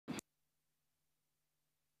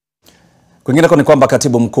Kwingineko ni kwamba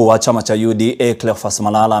katibu mkuu wa chama cha UDA Cleophas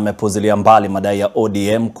Malala amepuuzilia mbali madai ya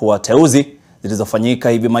ODM kuwa teuzi zilizofanyika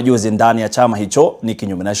hivi majuzi ndani ya chama hicho ni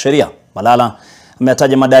kinyume na sheria. Malala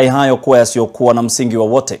ametaja madai hayo kuwa yasiyokuwa na msingi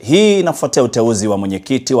wowote. Hii inafuatia uteuzi wa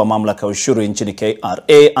mwenyekiti wa mamlaka ya ushuru nchini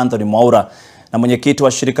KRA Mwaura na mwenyekiti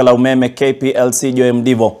wa shirika la umeme KPLC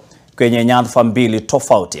Mdivo kwenye nyadhifa mbili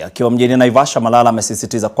tofauti. Akiwa mjini Naivasha, Malala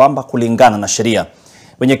amesisitiza kwamba kulingana na sheria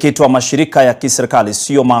wenyekiti wa mashirika ya kiserikali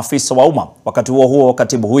sio maafisa wa umma. Wakati huo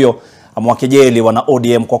katibu huyo amewakejeli wana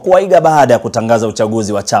ODM kwa kuwaiga baada ya kutangaza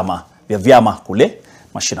uchaguzi wa chama vya vyama kule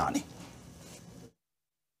mashinani.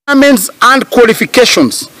 Requirements and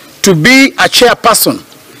qualifications to be a chairperson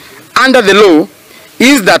under the law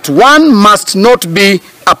is that one must not be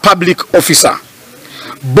a public officer.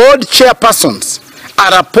 Board chairpersons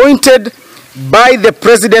are appointed by the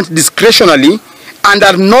president discretionally and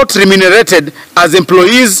are not remunerated as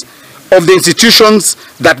employees of the institutions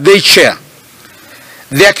that they chair.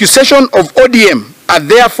 The accusation of ODM are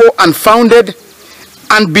therefore unfounded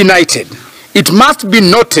and benighted. It must be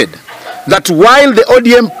noted that while the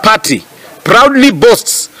ODM party proudly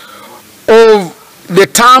boasts of the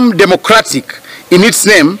term democratic in its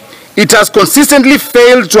name, it has consistently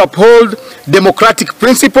failed to uphold democratic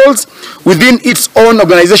principles within its own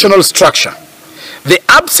organizational structure. The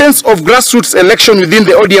absence of grassroots election within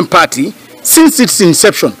the ODM party since its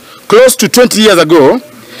inception, close to 20 years ago,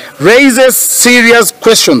 raises serious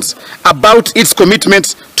questions about its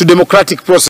commitment to democratic process.